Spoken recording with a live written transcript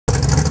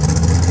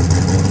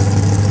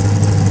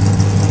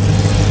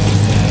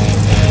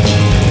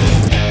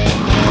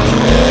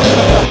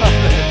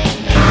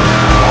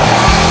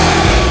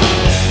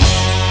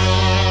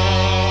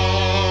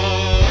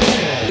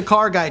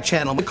CaR Guy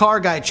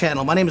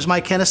channel. My name is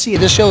Mike Hennessy.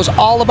 This show is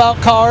all about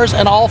cars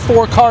and all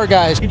four car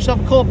guys. Get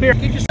yourself a cold beer.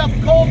 Get yourself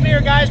a cold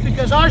beer, guys,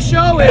 because our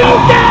show is...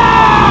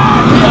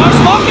 Yeah! We are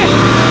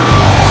smoking!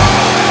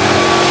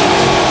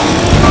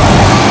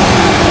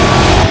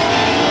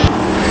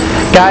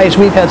 Guys,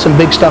 we've had some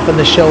big stuff in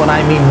this show, and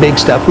I mean big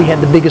stuff. We had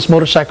the biggest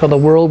motorcycle in the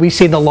world. We've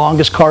seen the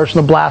longest cars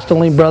from the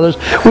Blastoline brothers.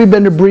 We've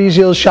been to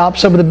Brizio's shop,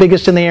 some of the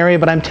biggest in the area,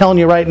 but I'm telling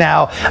you right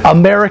now,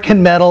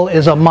 American Metal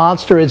is a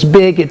monster. It's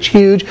big, it's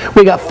huge.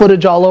 We got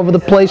footage all over the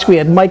place. We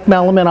had Mike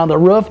Melleman on the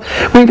roof.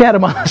 We've had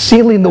him on the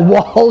ceiling, the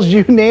walls,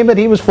 you name it.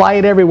 He was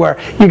flying everywhere.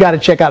 You got to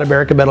check out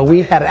American Metal.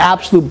 We had an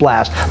absolute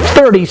blast.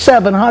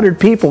 3,700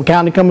 people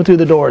counting coming through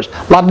the doors.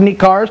 A lot of neat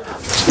cars.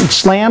 It's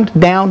slammed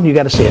down. You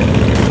got to see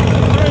it.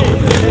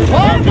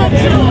 Welcome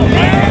to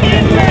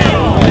American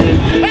Metal!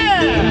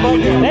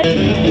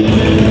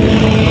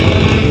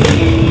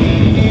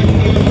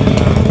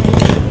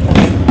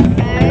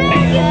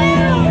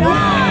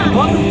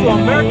 Welcome to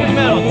American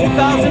Metal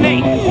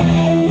 2008.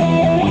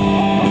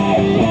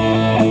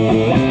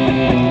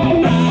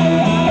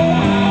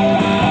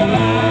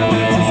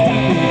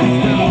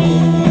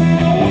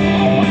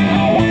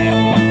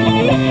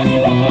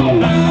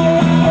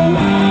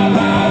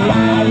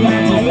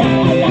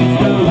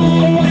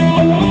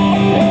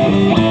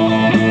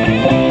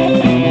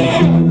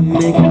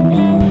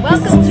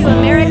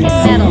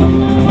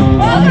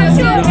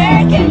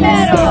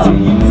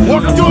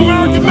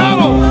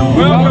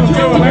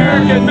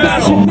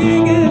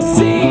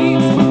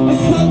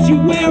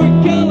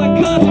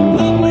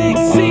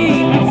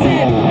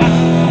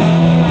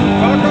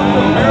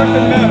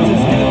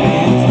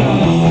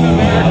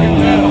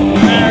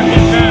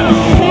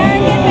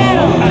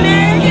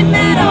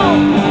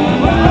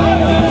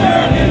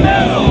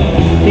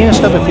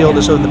 Stubblefield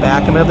is over the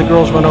back. I'm going to have the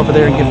girls run over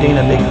there and give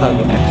Dana a big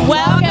hug.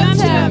 Welcome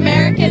to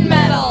American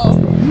Metal.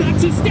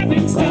 Not a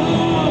stepping stone.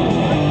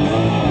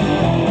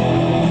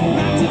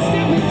 Not a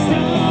stepping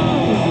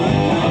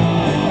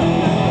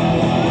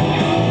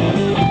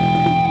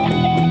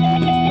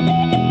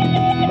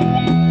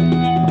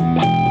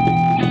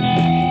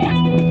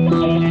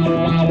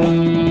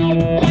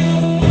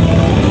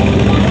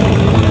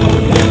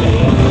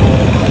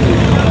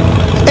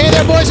Hey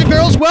there, boys and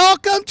girls.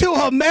 Welcome to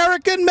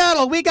American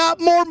Metal. We got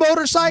more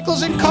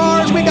motorcycles and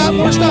cars. We got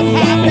more stuff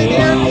happening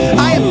here.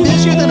 I am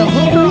busier than a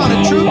hooker on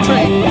a troop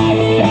train.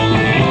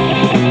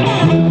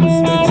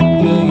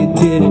 You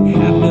didn't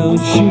have no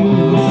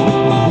shoes.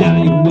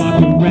 Now you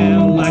walk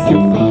around like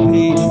you're front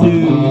page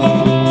news.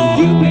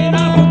 You've been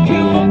awful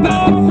careful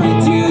about the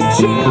friends you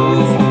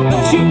choose,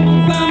 but you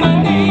won't find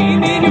my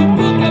name in your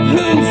book of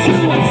who's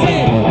who. I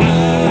said,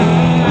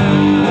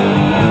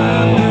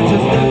 I'm not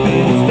just a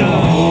big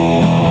stone.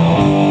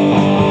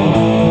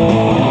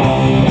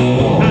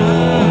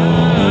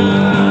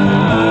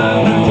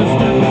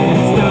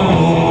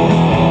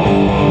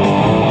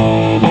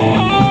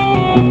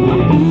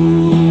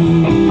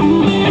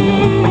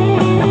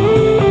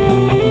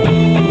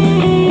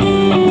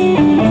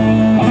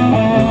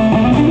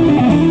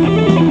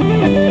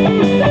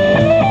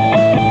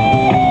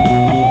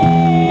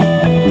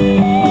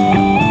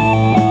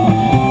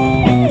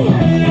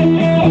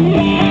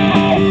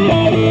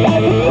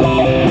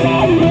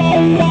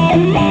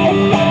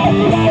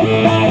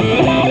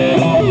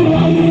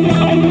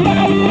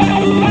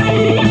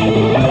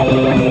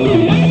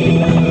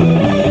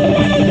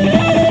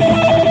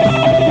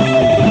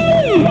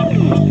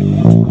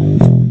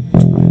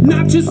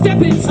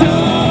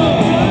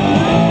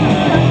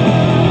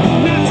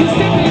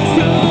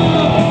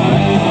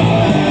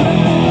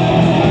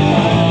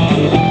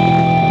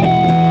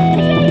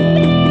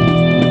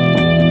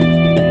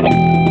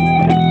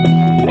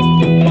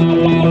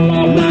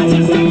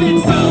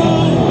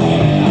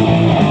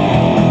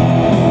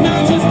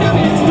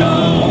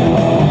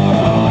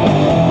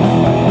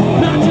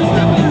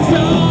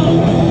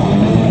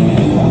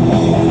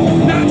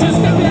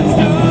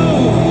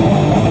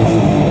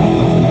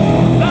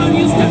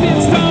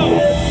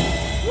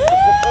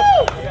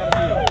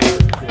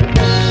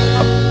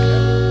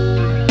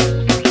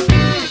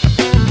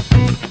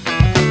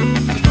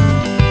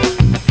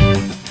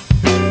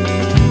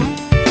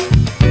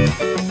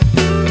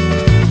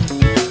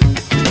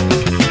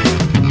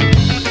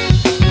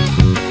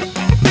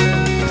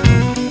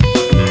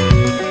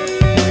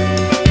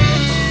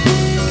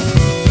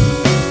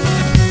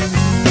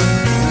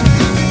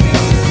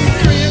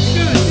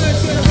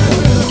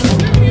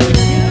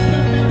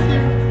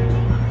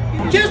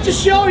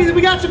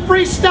 We got some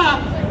free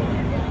stuff.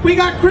 We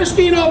got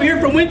Christine over here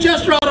from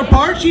Winchester Auto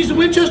Parts. She's the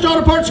Winchester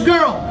Auto Parts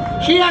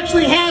girl. She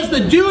actually has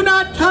the do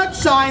not touch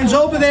signs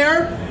over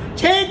there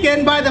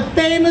taken by the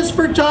famous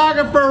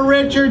photographer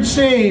Richard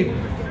C.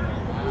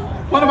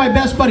 One of my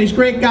best buddies,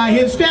 great guy.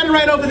 He's standing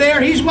right over there.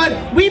 He's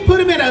what we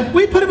put him in a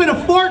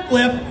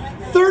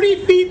forklift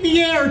 30 feet in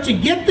the air to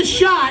get the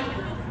shot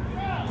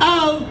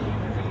of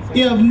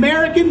the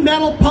American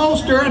Metal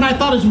poster, and I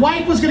thought his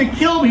wife was going to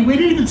kill me. We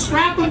didn't even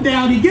strap him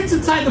down. He gets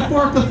inside the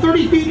forklift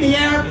 30 feet in the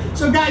air.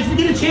 So guys, we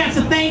get a chance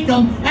to thank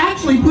him.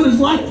 Actually put his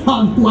life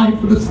on the line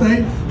for this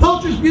thing.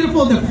 Poster It's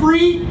beautiful. They're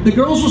free. The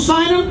girls will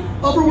sign them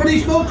over where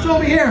these folks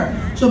over here.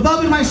 So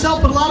Bubba and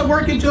myself put a lot of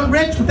work into it,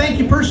 Rich. So thank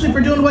you personally for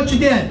doing what you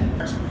did.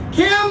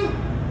 Kim,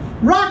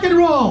 rock and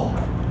roll.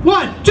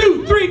 1,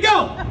 2, 3,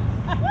 go.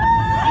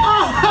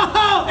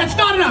 Oh, that's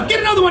not enough. Get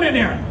another one in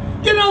there.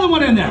 Get another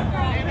one in there.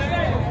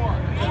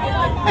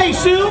 Hey,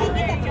 Sue,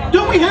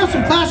 don't we have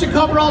some classic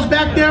coveralls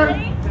back there?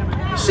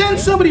 Send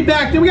somebody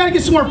back there. We got to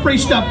get some more free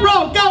stuff.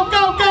 Roll, go,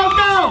 go, go,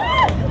 go.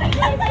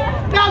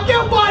 Now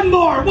get one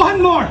more.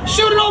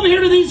 Shoot it over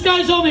here to these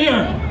guys over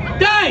here.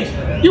 Guys,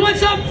 you want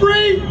something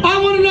free?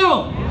 I want to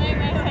know.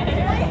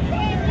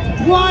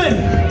 1,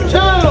 2.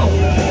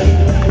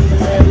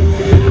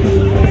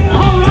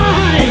 All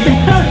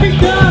right, very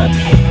good.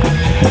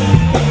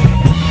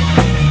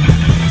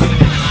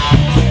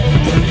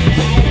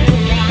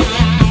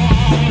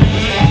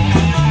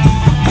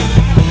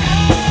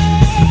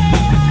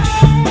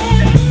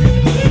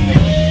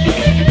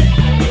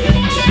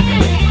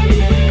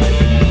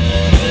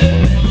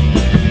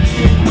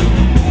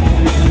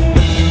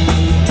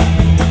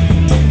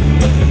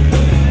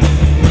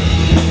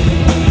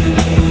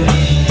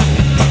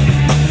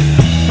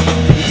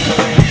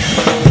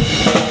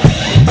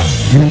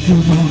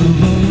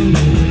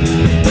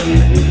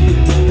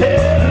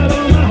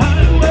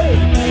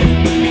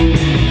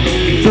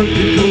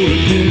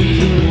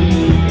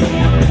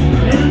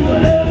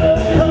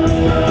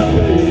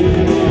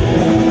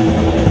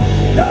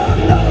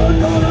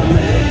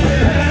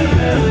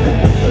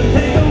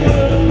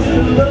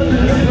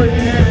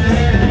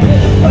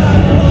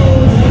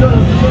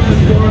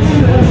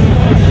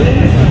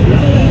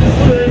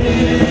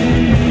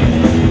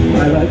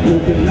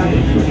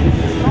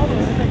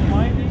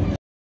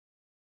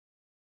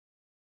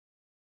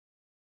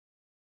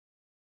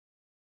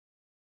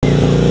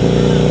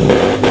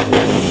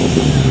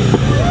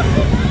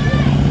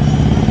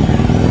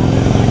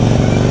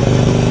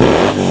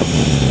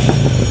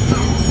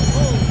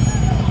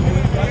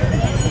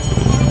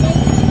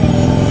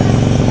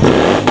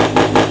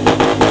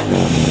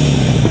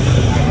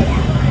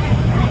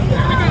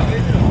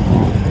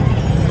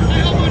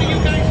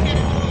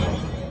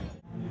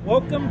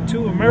 Welcome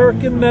to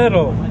American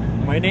Metal.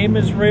 My name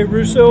is Ray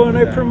Russo and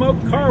I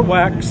promote car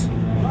wax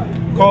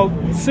called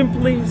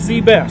Simply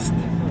the Best.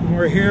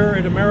 We're here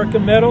at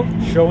American Metal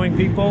showing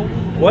people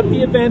what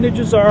the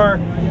advantages are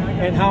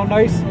and how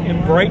nice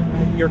and bright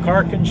your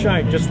car can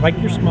shine, just like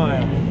your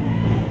smile.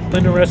 I'm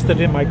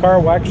interested in my car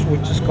wax,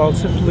 which is called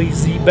Simply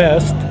the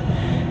Best.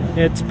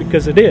 It's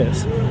because it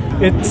is.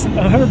 It's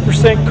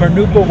 100%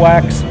 carnauba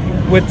wax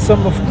with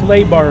some of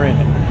clay bar in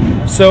it.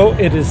 So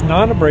it is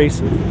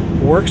non-abrasive,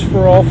 works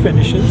for all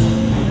finishes,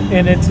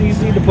 and it's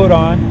easy to put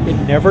on. It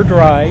never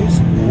dries,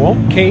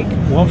 won't cake,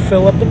 won't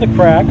fill up in the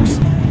cracks.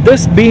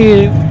 This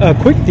being a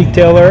quick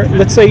detailer,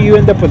 let's say you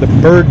end up with a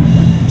bird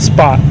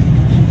spot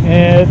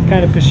and it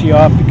kind of pisses you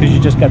off because you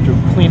just got through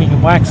cleaning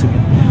and waxing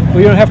it. Well,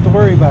 you don't have to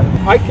worry about it.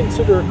 I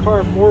consider a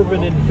car more of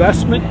an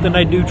investment than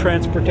I do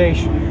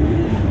transportation.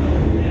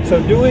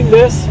 So doing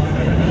this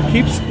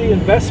keeps the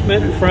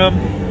investment from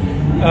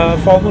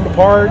falling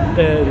apart,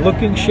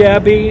 looking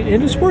shabby,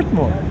 and it's worth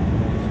more.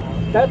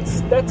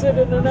 That's it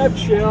in a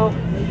nutshell.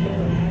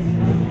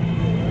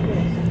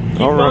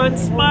 Keep on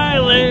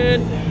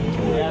smiling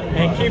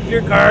and keep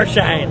your car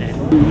shining.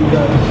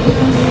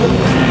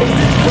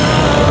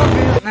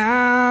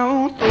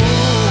 Now